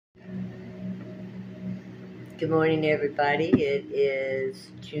Good morning, everybody. It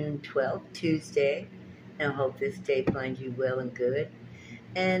is June 12th, Tuesday, and I hope this day finds you well and good.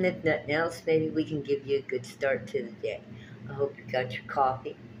 And if nothing else, maybe we can give you a good start to the day. I hope you got your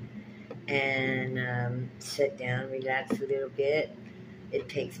coffee and sit down, relax a little bit. It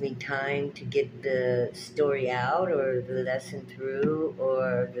takes me time to get the story out or the lesson through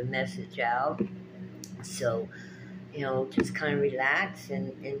or the message out. So, just kind of relax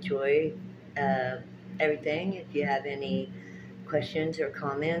and enjoy uh, everything. If you have any questions or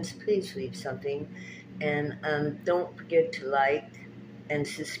comments, please leave something. And don't forget to like and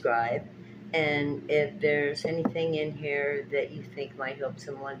subscribe. And if there's anything in here that you think might help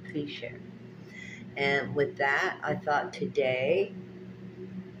someone, please share. And with that, I thought today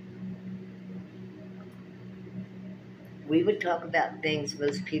we would talk about things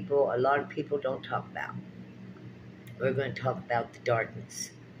a lot of people don't talk about. We're going to talk about the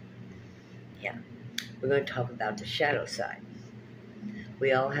darkness. Yeah. We're going to talk about the shadow side.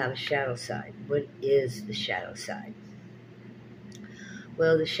 We all have a shadow side. What is the shadow side?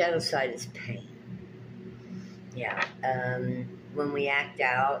 Well, the shadow side is pain. Yeah. When we act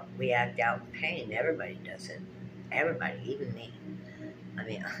out pain. Everybody does it. Everybody, even me. I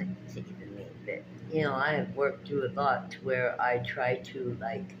mean, even me. But, I have worked through a lot to where I try to,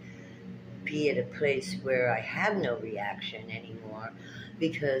 be at a place where I have no reaction anymore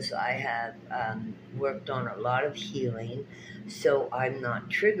because I have worked on a lot of healing, so I'm not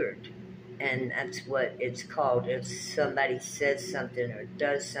triggered. And that's what it's called. If somebody says something or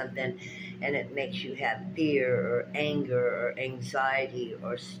does something and it makes you have fear or anger or anxiety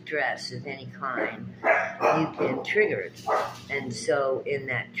or stress of any kind, you can trigger it. And so in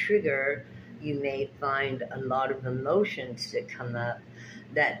that trigger, you may find a lot of emotions that come up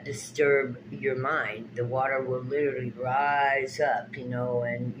that disturb your mind. The water will literally rise up,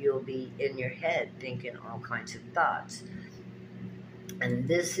 and you'll be in your head thinking all kinds of thoughts. And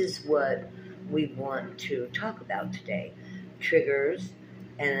this is what we want to talk about today. Triggers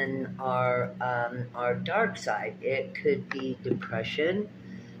and our dark side. It could be depression.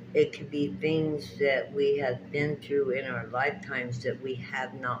 It could be things that we have been through in our lifetimes that we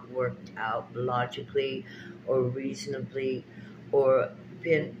have not worked out logically or reasonably or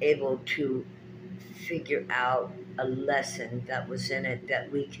been able to figure out a lesson that was in it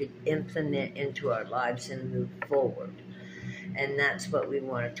that we could implement into our lives and move forward. And that's what we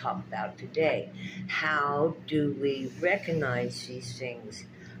want to talk about today. How do we recognize these things?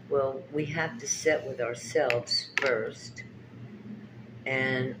 Well, we have to sit with ourselves first,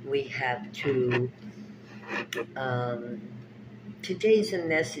 and we have to today's a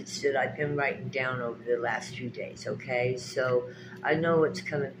message that I've been writing down over the last few days, okay? So I know it's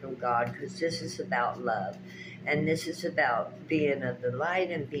coming from God because this is about love. And this is about being of the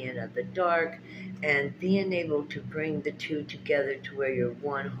light and being of the dark and being able to bring the two together to where you're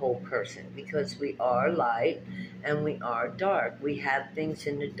one whole person, because we are light and we are dark. We have things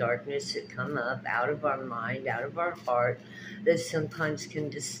in the darkness that come up out of our mind, out of our heart, that sometimes can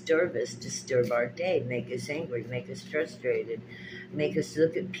disturb us, disturb our day, make us angry, make us frustrated, make us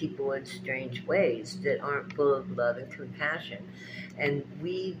look at people in strange ways that aren't full of love and compassion. And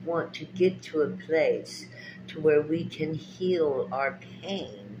we want to get to a place to where we can heal our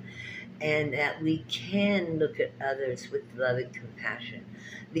pain and that we can look at others with love and compassion,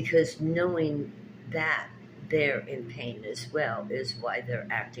 because knowing that they're in pain as well is why they're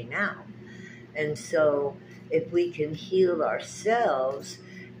acting out. And so if we can heal ourselves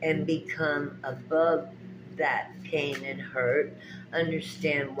and become above that pain and hurt,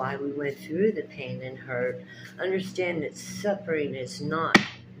 understand why we went through the pain and hurt, understand that suffering is not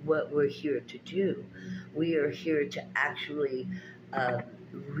what we're here to do. We are here to actually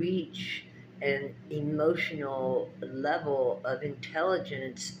reach an emotional level of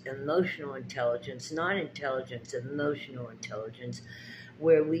intelligence, emotional intelligence, not intelligence, emotional intelligence,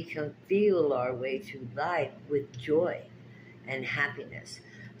 where we can feel our way through life with joy and happiness.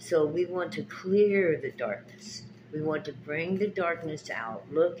 So we want to clear the darkness. We want to bring the darkness out,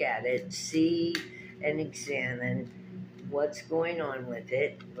 look at it, see and examine what's going on with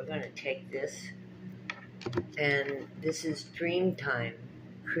it. We're going to take this, and this is dream time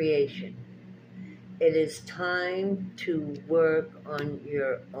creation. It is time to work on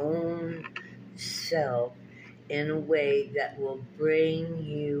your own self in a way that will bring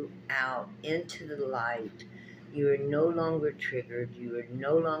you out into the light. You are no longer triggered. You are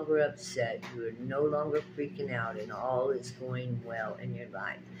no longer upset. You are no longer freaking out, and all is going well in your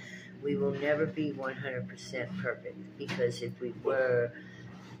life. We will never be 100% perfect, because if we were,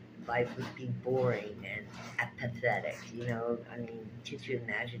 life would be boring and apathetic, you know. I mean, could you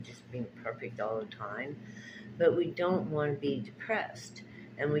imagine just being perfect all the time? But we don't want to be depressed,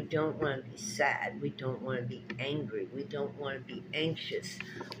 and we don't want to be sad. We don't want to be angry. We don't want to be anxious.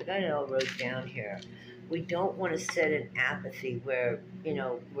 I got it all wrote down here. We don't want to sit in apathy where, you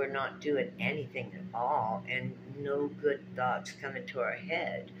know, we're not doing anything at all and no good thoughts come into our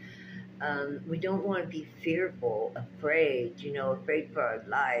head. We don't want to be fearful, afraid, you know, afraid for our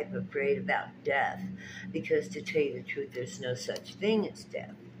life, afraid about death. Because to tell you the truth, there's no such thing as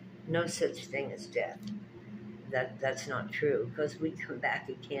death. No such thing as death. That's not true, because we come back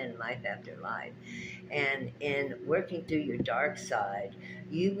again life after life. And in working through your dark side,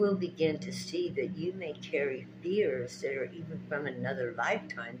 you will begin to see that you may carry fears that are even from another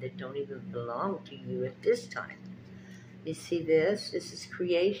lifetime that don't even belong to you at this time. You see this? This is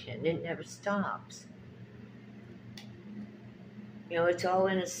creation. It never stops. You know, it's all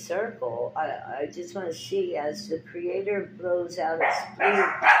in a circle. I just want to see as the Creator blows out its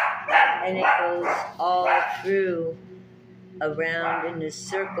flute and it goes all through around in this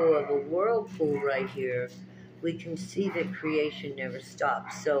circle of a whirlpool right here, we can see that creation never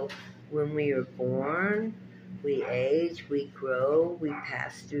stops. So when we are born, we age, we grow, we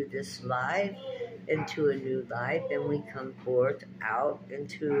pass through this life into a new life, and we come forth out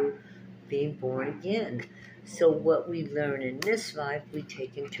into being born again. So what we learn in this life, we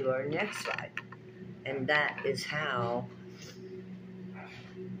take into our next life. And that is how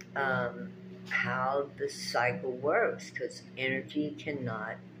the cycle works, because energy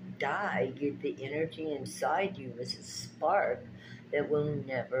cannot die. The energy inside you is a spark that will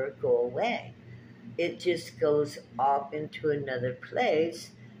never go away. It just goes off into another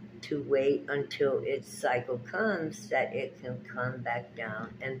place to wait until its cycle comes, that it can come back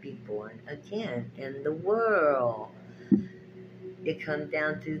down and be born again in the world. It comes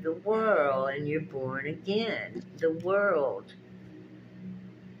down through the world and you're born again. The world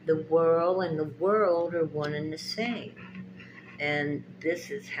and the world are one and the same. And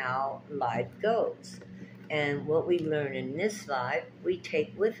this is how life goes. And what we learn in this life, we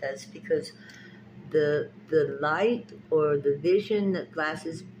take with us, because the light or the vision that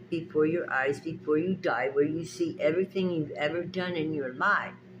glasses before your eyes before you die, where you see everything you've ever done in your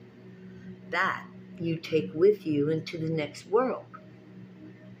life, that you take with you into the next world.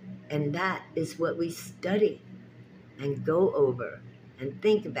 And that is what we study and go over and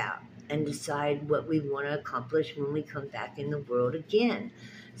think about and decide what we want to accomplish when we come back in the world again.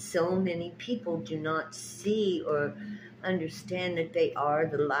 So many people do not see or understand that they are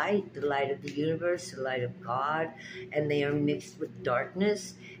the light of the universe, the light of God, and they are mixed with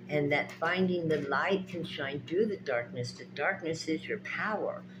darkness, and that finding the light can shine through the darkness. The darkness is your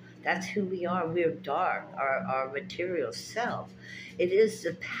power. That's who we are. We're dark, our material self. It is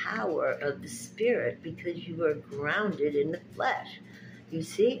the power of the spirit, because you are grounded in the flesh. You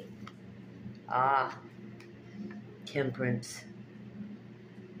see? Temperance.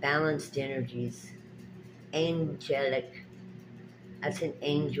 Balanced energies. Angelic. That's an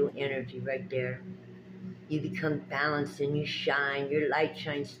angel energy right there. You become balanced and you shine. Your light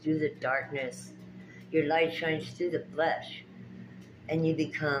shines through the darkness. Your light shines through the flesh. And you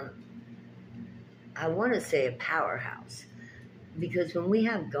become, I want to say, a powerhouse. Because when we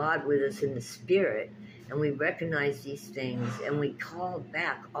have God with us in the spirit, and we recognize these things, and we call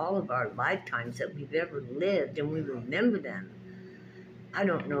back all of our lifetimes that we've ever lived, and we remember them. I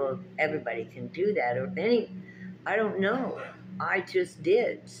don't know if everybody can do that, or if any, I don't know. I just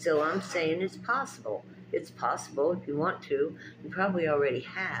did. So I'm saying it's possible. It's possible if you want to. You probably already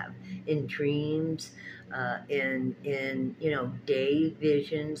have, in dreams, in day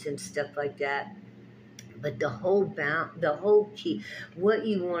visions and stuff like that. But the whole key, what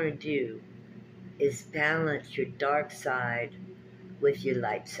you want to do is balance your dark side with your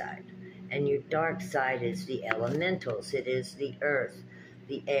light side. And your dark side is the elementals. It is the earth,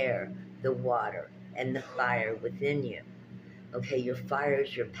 the air, the water, and the fire within you. Okay, your fire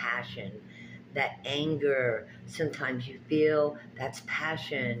is your passion. That anger sometimes you feel, that's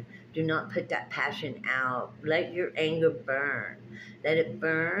passion. Do not put that passion out. Let your anger burn. Let it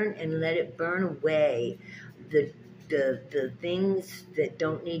burn, and let it burn away the things that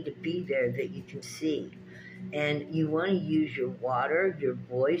don't need to be there that you can see. And you want to use your water, your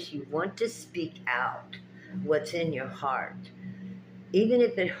voice. You want to speak out what's in your heart. Even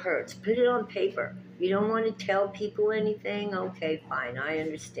if it hurts, put it on paper. You don't want to tell people anything? Okay, fine. I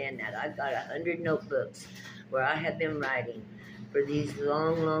understand that. I've got 100 notebooks where I have been writing for these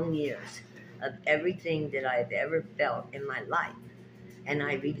long, long years of everything that I've ever felt in my life. And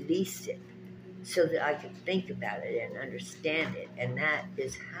I released it. so that I could think about it and understand it. And that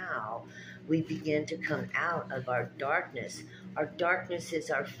is how we begin to come out of our darkness. Our darkness is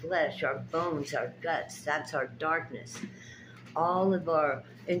our flesh, our bones, our guts. That's our darkness. All of our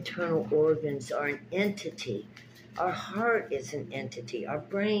internal organs are an entity. Our heart is an entity. Our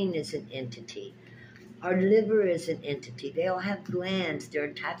brain is an entity. Our liver is an entity. They all have glands. They're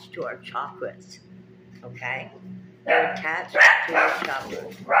attached to our chakras. Okay? They're attached to our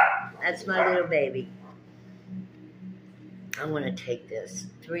chakras. That's my little baby. I want to take this.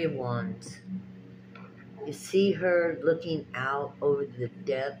 3 of Wands. You see her looking out over the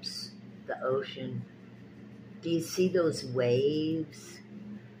depths, the ocean. Do you see those waves?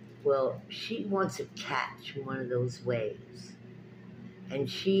 Well, she wants to catch one of those waves. And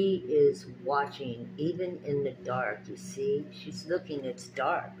she is watching, even in the dark, you see? She's looking, it's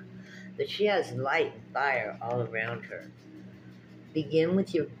dark. But she has light and fire all around her. Begin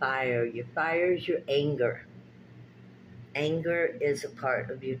with your fire. Your fire is your anger. Anger is a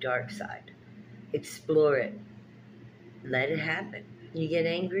part of your dark side. Explore it. Let it happen. You get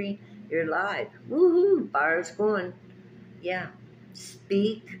angry, you're alive. Woohoo, fire's going. Yeah.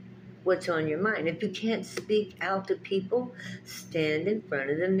 Speak what's on your mind. If you can't speak out to people, stand in front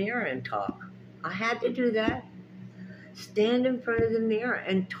of the mirror and talk. I had to do that. Stand in front of the mirror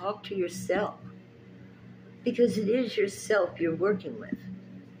and talk to yourself. Because it is yourself you're working with,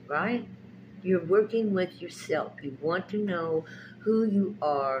 right? You're working with yourself. You want to know who you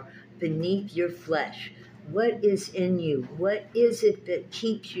are beneath your flesh. What is in you? What is it that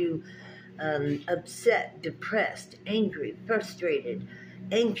keeps you upset, depressed, angry, frustrated,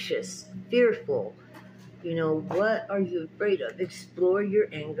 anxious, fearful? You know, what are you afraid of? Explore your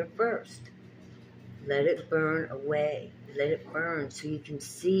anger first. Let it burn away. Let it burn so you can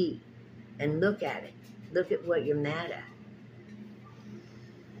see and look at it. Look at what you're mad at.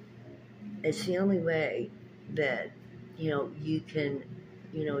 It's the only way that, you can,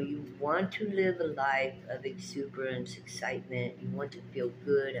 you want to live a life of exuberance, excitement. You want to feel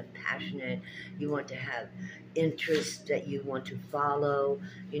good and passionate. You want to have interests that you want to follow.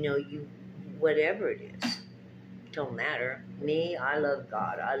 Whatever it is, don't matter. Me, I love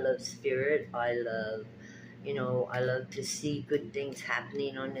God. I love spirit. I love to see good things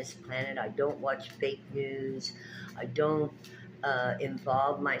happening on this planet. I don't watch fake news. I don't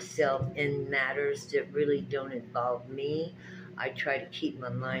involve myself in matters that really don't involve me. I try to keep my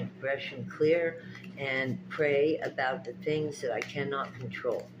mind fresh and clear and pray about the things that I cannot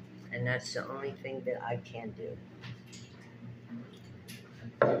control. And that's the only thing that I can do.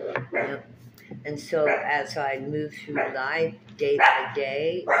 Yep. And so as I move through life day by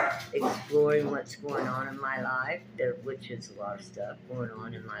day, exploring what's going on in my life, which is a lot of stuff going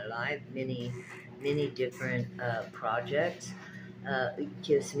on in my life, many different projects, it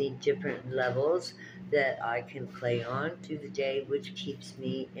gives me different levels that I can play on through the day, which keeps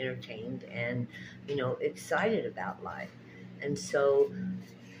me entertained and, excited about life. And so,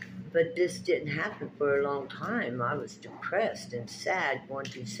 but this didn't happen for a long time. I was depressed and sad, going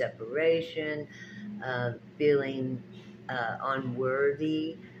through separation, feeling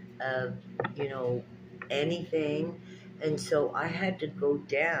unworthy of, anything. And so I had to go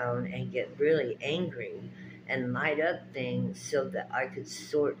down and get really angry and light up things so that I could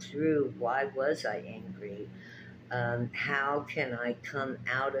sort through why was I angry. How can I come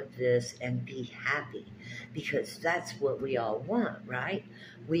out of this and be happy? Because that's what we all want, right?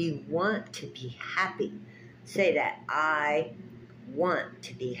 We want to be happy. Say that, I want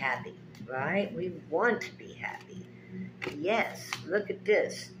to be happy, right? We want to be happy. Yes, look at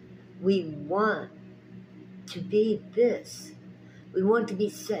this. We want to be this. We want to be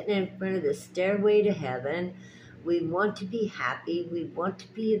sitting in front of the stairway to heaven. We want to be happy. We want to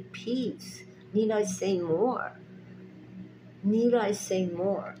be at peace. Need I say more? Need I say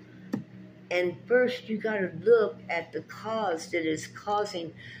more? And first you got to look at the cause that is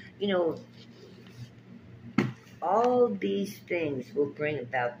causing, all these things will bring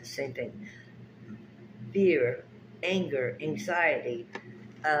about the same thing. Fear, anger, anxiety,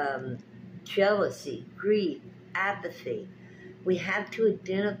 jealousy, grief, apathy. We have to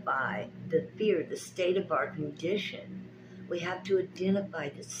identify the fear, the state of our condition. We have to identify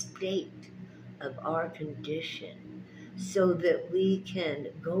the state of our condition so that we can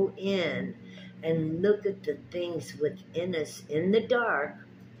go in and look at the things within us in the dark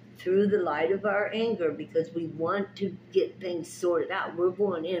through the light of our anger, because we want to get things sorted out. We're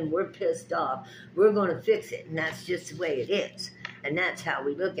going in, we're pissed off, we're going to fix it, and that's just the way it is. And that's how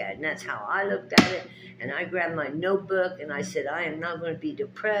we look at it. And that's how I looked at it. And I grabbed my notebook and I said, I am not going to be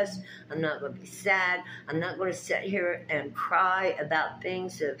depressed. I'm not going to be sad. I'm not going to sit here and cry about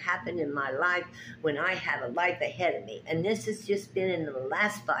things that have happened in my life when I have a life ahead of me. And this has just been in the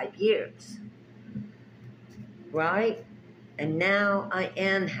last 5 years. Right? And now I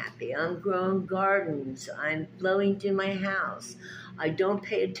am happy. I'm growing gardens. I'm flowing through my house. I don't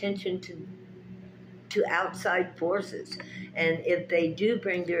pay attention to outside forces. And if they do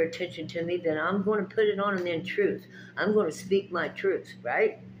bring their attention to me, then I'm going to put it on them in truth. I'm going to speak my truth,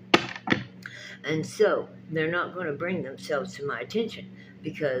 right? And so they're not going to bring themselves to my attention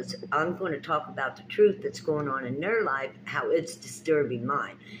because I'm going to talk about the truth that's going on in their life, how it's disturbing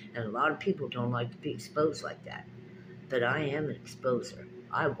mine. And a lot of people don't like to be exposed like that. But I am an exposer.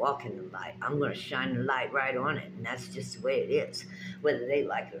 I walk in the light. I'm going to shine the light right on it. And that's just the way it is. Whether they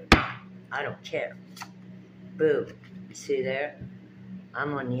like it or not, I don't care. Boom. See there?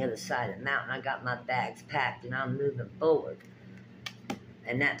 I'm on the other side of the mountain. I got my bags packed and I'm moving forward.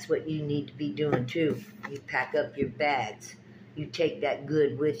 And that's what you need to be doing too. You pack up your bags. You take that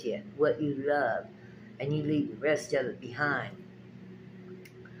good with you, what you love, and you leave the rest of it behind.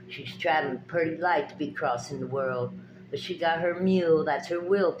 She's traveling pretty light to be crossing the world. But she got her mule. That's her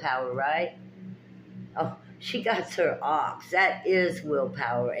willpower, right? Oh, she got her ox. That is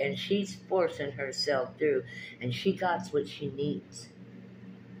willpower. And she's forcing herself through. And she got what she needs.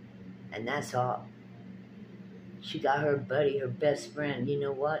 And that's all. She got her buddy, her best friend. You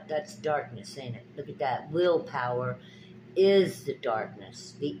know what? That's darkness, ain't it? Look at that. Willpower is the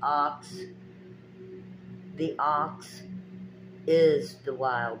darkness. The ox is the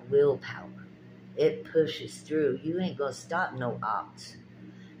wild willpower. It pushes through. You ain't gonna stop no ox.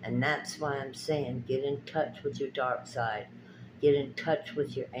 And that's why I'm saying get in touch with your dark side. Get in touch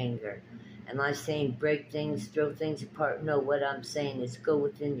with your anger. Am I saying break things, throw things apart? No, what I'm saying is go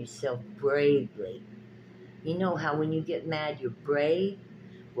within yourself bravely. You know how when you get mad, you're brave?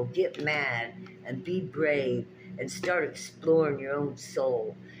 Well, get mad and be brave and start exploring your own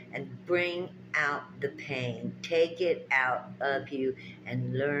soul and bring out the pain. Take it out of you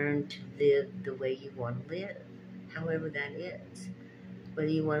and learn to live the way you want to live, however that is. Whether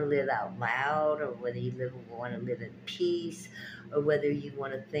you want to live out loud or whether you want to live in peace or whether you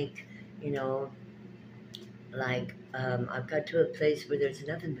want to think, you know, like I've got to a place where there's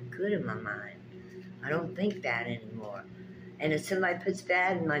nothing but good in my mind. I don't think bad anymore. And if somebody puts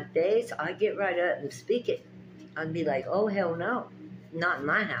bad in my face, I get right up and speak it. I'd be like, oh, hell no. Not in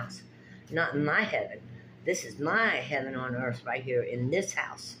my house. Not in my heaven. This is my heaven on earth right here in this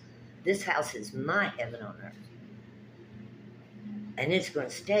house. This house is my heaven on earth. And it's going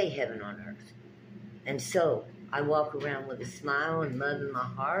to stay heaven on earth. And so I walk around with a smile and love in my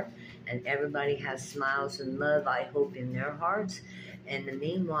heart. And everybody has smiles and love, I hope, in their hearts. And in the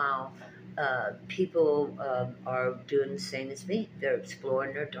meanwhile, people are doing the same as me. They're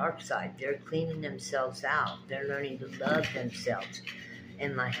exploring their dark side. They're cleaning themselves out. They're learning to love themselves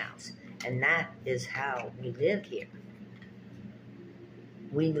in my house. And that is how we live here.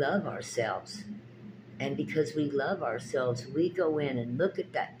 We love ourselves. And because we love ourselves, we go in and look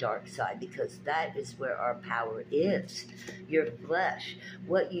at that dark side because that is where our power is. Your flesh.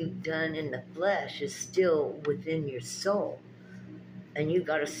 What you've done in the flesh is still within your soul. And you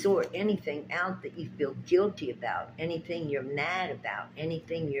got to sort anything out that you feel guilty about, anything you're mad about,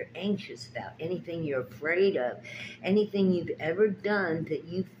 anything you're anxious about, anything you're afraid of, anything you've ever done that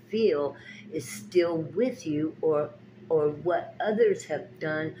you feel is still with you or what others have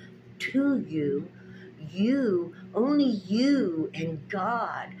done to you. Only you and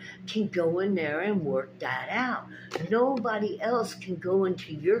God can go in there and work that out. Nobody else can go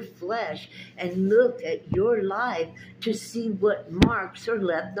into your flesh and look at your life to see what marks are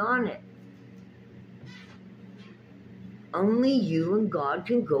left on it. Only you and God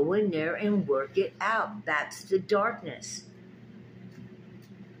can go in there and work it out. That's the darkness.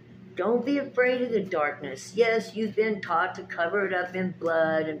 Don't be afraid of the darkness. Yes, you've been taught to cover it up in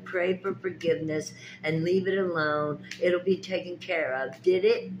blood and pray for forgiveness and leave it alone. It'll be taken care of. Did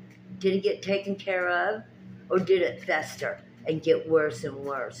it? Did it get taken care of? Or did it fester and get worse and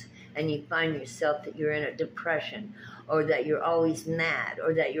worse? And you find yourself that you're in a depression, or that you're always mad,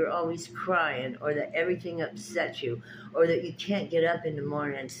 or that you're always crying, or that everything upsets you, or that you can't get up in the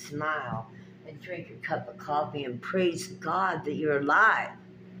morning and smile and drink a cup of coffee and praise God that you're alive.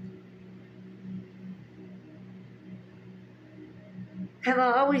 Have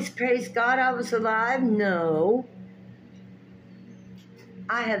I always praised God I was alive? No.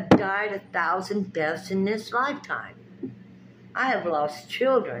 I have died 1,000 deaths in this lifetime. I have lost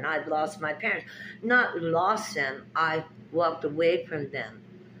children. I've lost my parents. Not lost them. I walked away from them.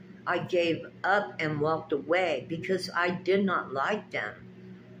 I gave up and walked away because I did not like them.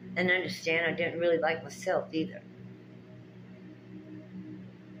 And understand, I didn't really like myself either.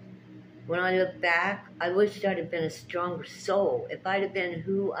 When I look back, I wish I'd have been a stronger soul. If I'd have been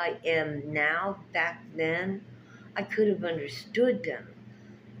who I am now back then, I could have understood them.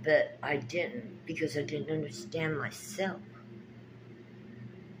 But I didn't, because I didn't understand myself.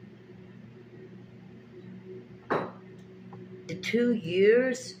 The 2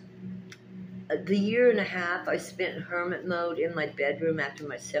 years, the year and a half I spent in hermit mode in my bedroom after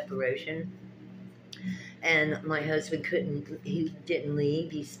my separation. And my husband he didn't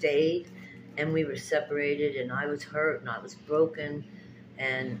leave, he stayed. And we were separated, and I was hurt, and I was broken,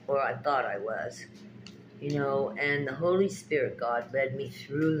 or I thought I was. And the Holy Spirit, God, led me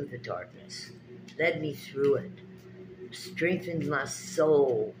through the darkness, led me through it, strengthened my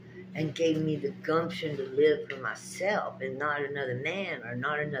soul, and gave me the gumption to live for myself and not another man or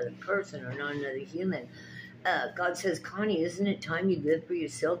not another person or not another human. God says, Connie, isn't it time you live for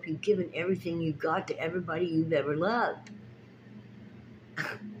yourself? You've given everything you got to everybody you've ever loved.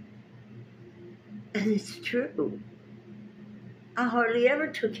 And it's true. I hardly ever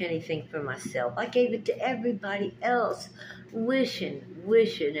took anything for myself. I gave it to everybody else, wishing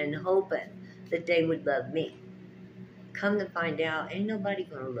and hoping that they would love me. Come to find out, ain't nobody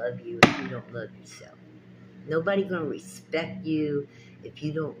going to love you if you don't love yourself. Nobody going to respect you if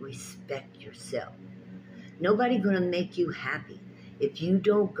you don't respect yourself. Nobody going to make you happy if you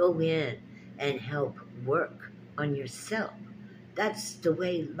don't go in and help work on yourself. That's the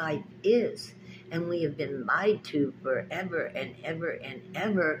way life is. And we have been lied to forever and ever and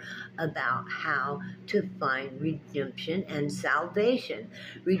ever about how to find redemption and salvation.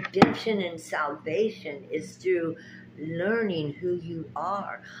 Redemption and salvation is through learning who you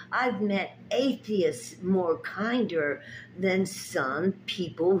are. I've met atheists more kinder than some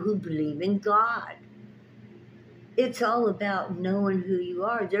people who believe in God. It's all about knowing who you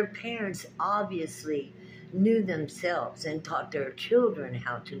are. Their parents obviously knew themselves and taught their children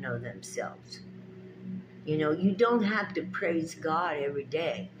how to know themselves. You don't have to praise God every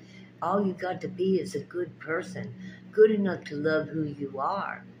day. All you got to be is a good person, good enough to love who you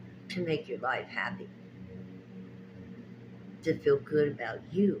are, to make your life happy, to feel good about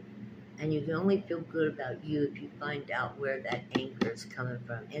you. And you can only feel good about you if you find out where that anger is coming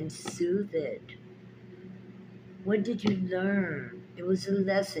from and soothe it. What did you learn? It was a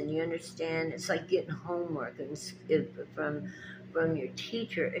lesson, you understand? It's like getting homework from your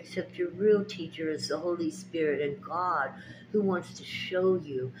teacher, except your real teacher is the Holy Spirit and God, who wants to show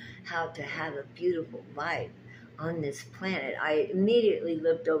you how to have a beautiful life on this planet. I immediately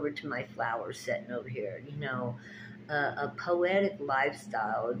looked over to my flowers sitting over here, a poetic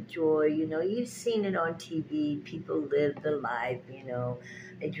lifestyle, joy. You've seen it on TV. People live the life,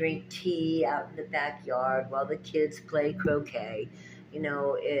 They drink tea out in the backyard while the kids play croquet,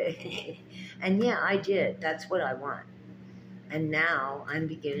 And yeah, I did. That's what I want. And now I'm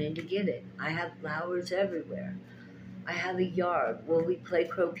beginning to get it. I have flowers everywhere. I have a yard. Will we play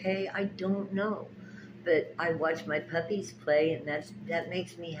croquet? I don't know. But I watch my puppies play, and that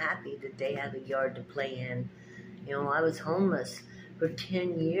makes me happy that they have a yard to play in. I was homeless for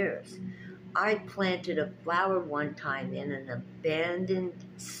 10 years. I planted a flower one time in an abandoned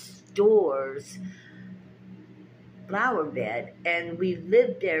store's flower bed, and we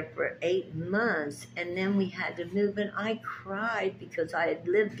lived there for 8 months, and then we had to move, and I cried because I had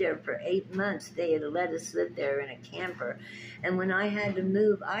lived there for 8 months. They had let us live there in a camper, and when I had to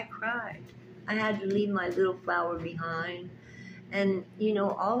move, I cried. I had to leave my little flower behind, and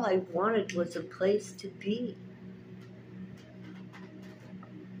all I wanted was a place to be.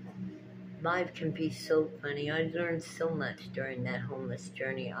 Life can be so funny. I learned so much during that homeless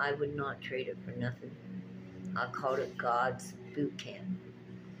journey. I would not trade it for nothing. I called it God's boot camp.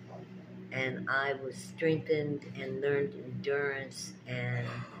 And I was strengthened and learned endurance. And,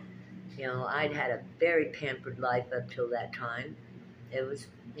 I'd had a very pampered life up till that time. It was,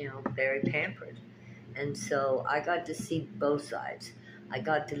 very pampered. And so I got to see both sides. I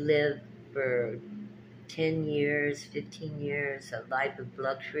got to live for 10 years, 15 years, a life of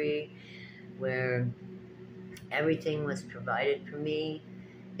luxury where everything was provided for me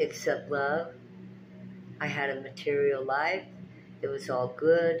except love. I had a material life. It was all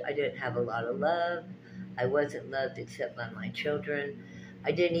good. I didn't have a lot of love. I wasn't loved except by my children.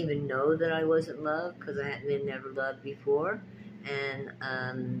 I didn't even know that I wasn't loved because I hadn't been never loved before.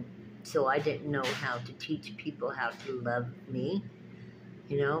 And so I didn't know how to teach people how to love me,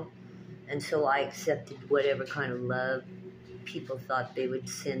 And so I accepted whatever kind of love people thought they would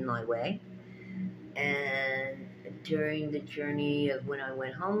send my way. And during the journey of when I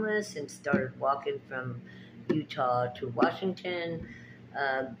went homeless and started walking from Utah to Washington.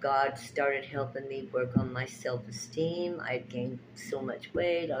 God started helping me work on my self-esteem. I had gained so much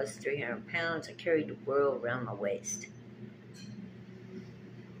weight. I was 300 pounds. I carried the world around my waist.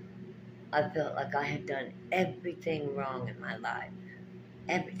 I felt like I had done everything wrong in my life.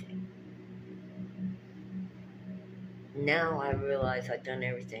 Everything. Now I realize I've done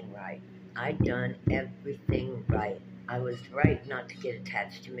everything right. I'd done everything right. I was right not to get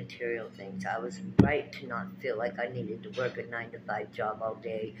attached to material things. I was right to not feel like I needed to work a 9-to-5 job all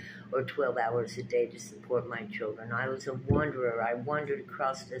day or 12 hours a day to support my children. I was a wanderer. I wandered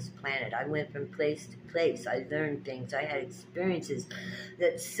across this planet. I went from place to place. I learned things. I had experiences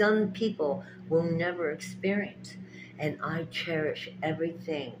that some people will never experience. And I cherish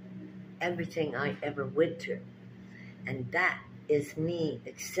everything I ever went through. And that is me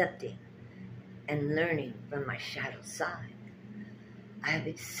accepting and learning from my shadow side. I have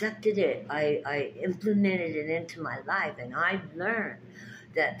accepted it. I implemented it into my life, and I've learned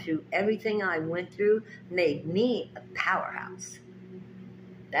that through everything I went through made me a powerhouse.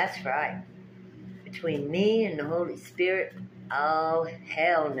 That's right. Between me and the Holy Spirit, oh,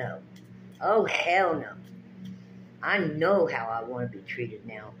 hell no. Oh, hell no. I know how I want to be treated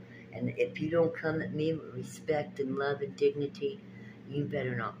now. And if you don't come at me with respect and love and dignity, you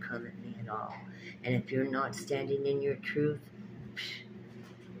better not come at me at all. And if you're not standing in your truth,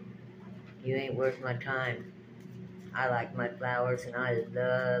 you ain't worth my time. I like my flowers and I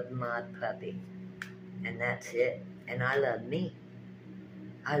love my puppy. And that's it. And I love me.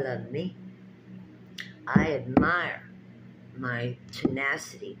 I love me. I admire my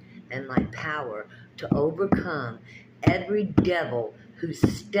tenacity and my power to overcome every devil who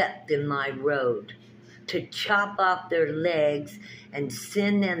stepped in my road, to chop off their legs and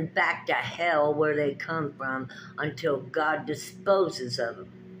send them back to hell where they come from until God disposes of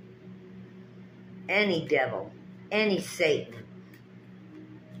them. Any devil, any Satan,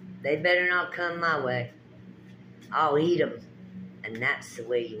 they better not come my way. I'll eat them. And that's the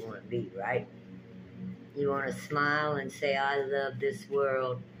way you want to be, right? You want to smile and say, I love this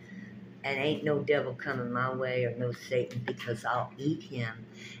world. And ain't no devil coming my way or no Satan, because I'll eat him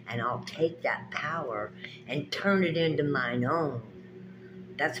and I'll take that power and turn it into mine own.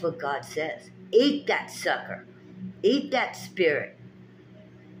 That's what God says. Eat that sucker. Eat that spirit.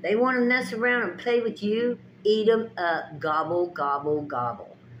 They want to mess around and play with you. Eat them up. Gobble, gobble,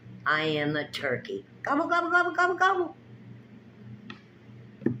 gobble. I am a turkey. Gobble, gobble, gobble, gobble, gobble.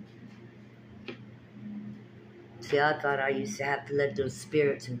 See, I thought I used to have to let those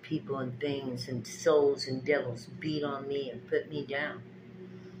spirits and people and things and souls and devils beat on me and put me down.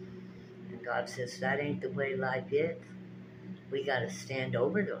 And God says, that ain't the way life is. We got to stand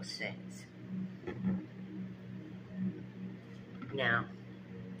over those things. Now,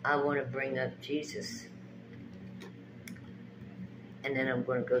 I want to bring up Jesus. And then I'm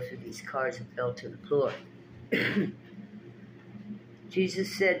going to go through these cards and fell to the floor.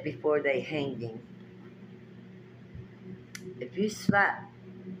 Jesus said before they hanged him,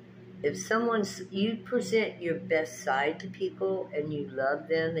 you present your best side to people and you love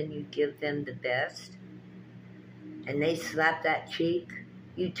them and you give them the best, and they slap that cheek,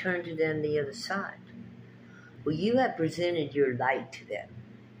 you turn to them the other side. Well, you have presented your light to them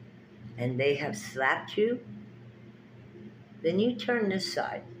and they have slapped you, then you turn this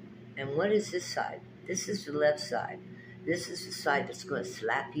side. And what is this side? This is the left side. This is the side that's going to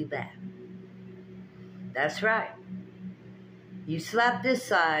slap you back. That's right. You slap this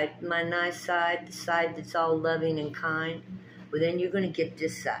side, my nice side, the side that's all loving and kind, well, then you're going to get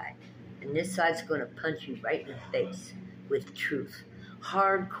this side. And this side's going to punch you right in the face with truth.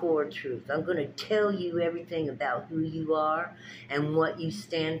 Hardcore truth. I'm going to tell you everything about who you are and what you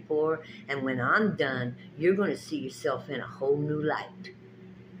stand for. And when I'm done, you're going to see yourself in a whole new light.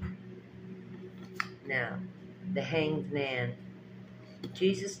 Now, the hanged man.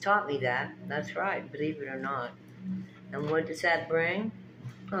 Jesus taught me that. That's right, believe it or not. And what does that bring?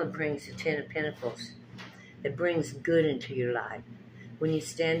 Well, it brings the 10 of Pentacles. It brings good into your life. When you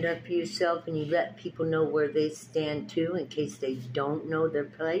stand up for yourself and you let people know where they stand too, in case they don't know their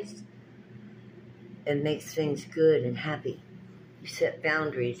place, it makes things good and happy. You set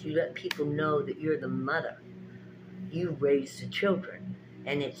boundaries. You let people know that you're the mother. You raise the children.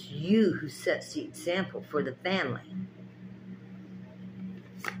 And it's you who sets the example for the family.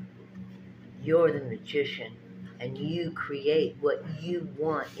 You're the magician. And you create what you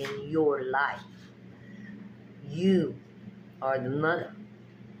want in your life. You are the mother.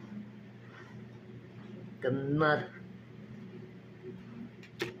 The mother.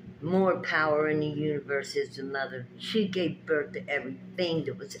 More power in the universe is the mother. She gave birth to everything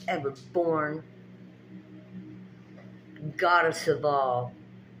that was ever born. Goddess of all.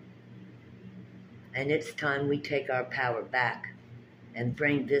 And it's time we take our power back and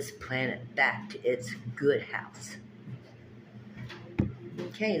bring this planet back to its good house.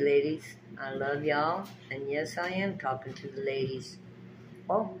 Okay, ladies, I love y'all. And yes, I am talking to the ladies.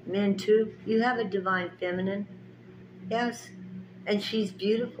 Oh, men too. You have a divine feminine. Yes. And she's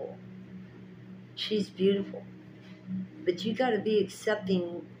beautiful. She's beautiful. But you got to be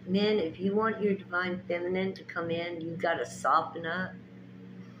accepting. Men, if you want your divine feminine to come in, you got to soften up.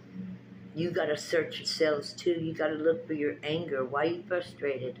 You got to search yourselves too. You got to look for your anger. Why are you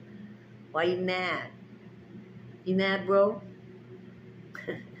frustrated? Why are you mad? You mad, bro?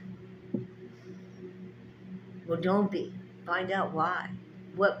 Well, don't be. Find out why.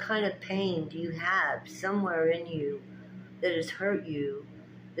 What kind of pain do you have somewhere in you that has hurt you,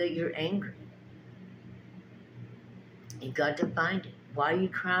 that you're angry? You got to find it. Why are you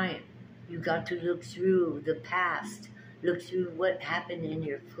crying? You got to look through the past. Look through what happened in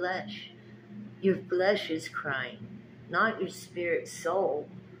your flesh. Your flesh is crying, not your spirit soul.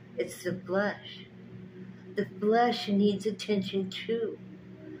 It's the flesh. The flesh needs attention too.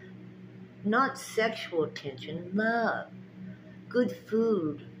 Not sexual attention, love, good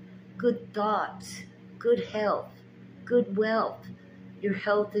food, good thoughts, good health, good wealth. Your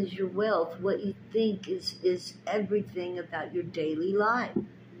health is your wealth. What you think is everything about your daily life.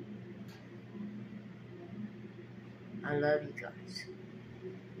 I love you guys.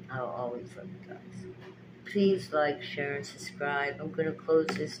 I'll always love you guys. Please like, share, and subscribe. I'm going to close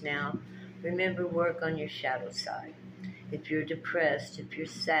this now. Remember, work on your shadow side. If you're depressed, if you're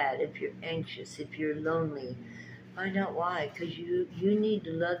sad, if you're anxious, if you're lonely, find out why. Because you need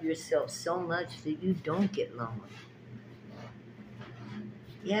to love yourself so much that you don't get lonely.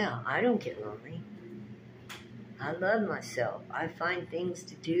 Yeah, I don't get lonely. I love myself. I find things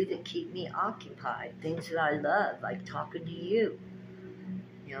to do that keep me occupied. Things that I love, like talking to you.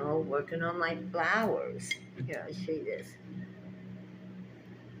 You know, working on my flowers. Here, I'll show you this.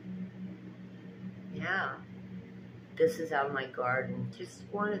 Yeah. This is out of my garden. Just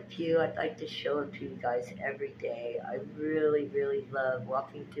one of few. I'd like to show it to you guys every day. I really, really love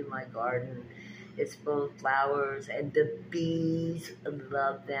walking through my garden. It's full of flowers and the bees. I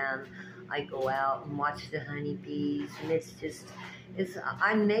love them. I go out and watch the honeybees, and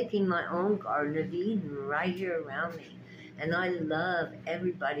I'm making my own Garden of Eden right here around me. And I love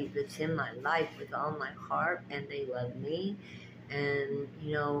everybody that's in my life with all my heart, and they love me. And,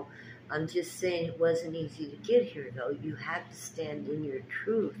 you know, I'm just saying it wasn't easy to get here, though. You have to stand in your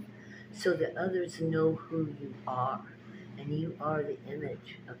truth so that others know who you are. And you are the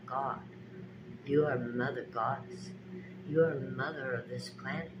image of God. You are Mother Goddess. You are Mother of this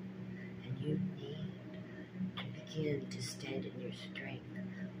planet. And you need to begin to stand in your strength.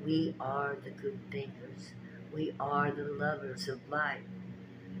 We are the good thinkers. We are the lovers of life.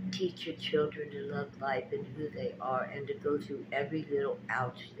 Teach your children to love life and who they are, and to go through every little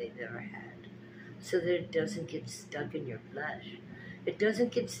ouch they've ever had, so that it doesn't get stuck in your flesh. It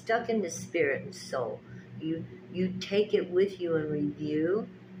doesn't get stuck in the spirit and soul. You take it with you and review.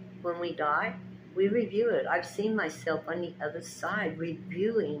 When we die, we review it. I've seen myself on the other side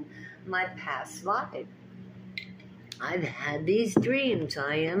reviewing my past life. I've had these dreams.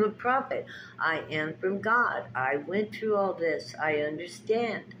 I am a prophet. I am from God. I went through all this. I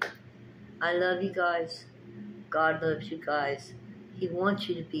understand. I love you guys. God loves you guys. He wants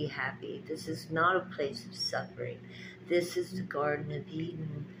you to be happy. This is not a place of suffering. This is the Garden of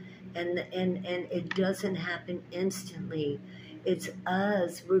Eden. And it doesn't happen instantly. It's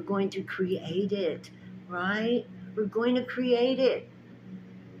us. We're going to create it, right? We're going to create it.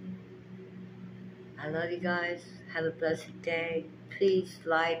 I love you guys. Have a blessed day. Please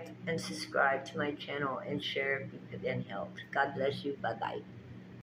like and subscribe to my channel and share if you've been helped. God bless you. Bye-bye.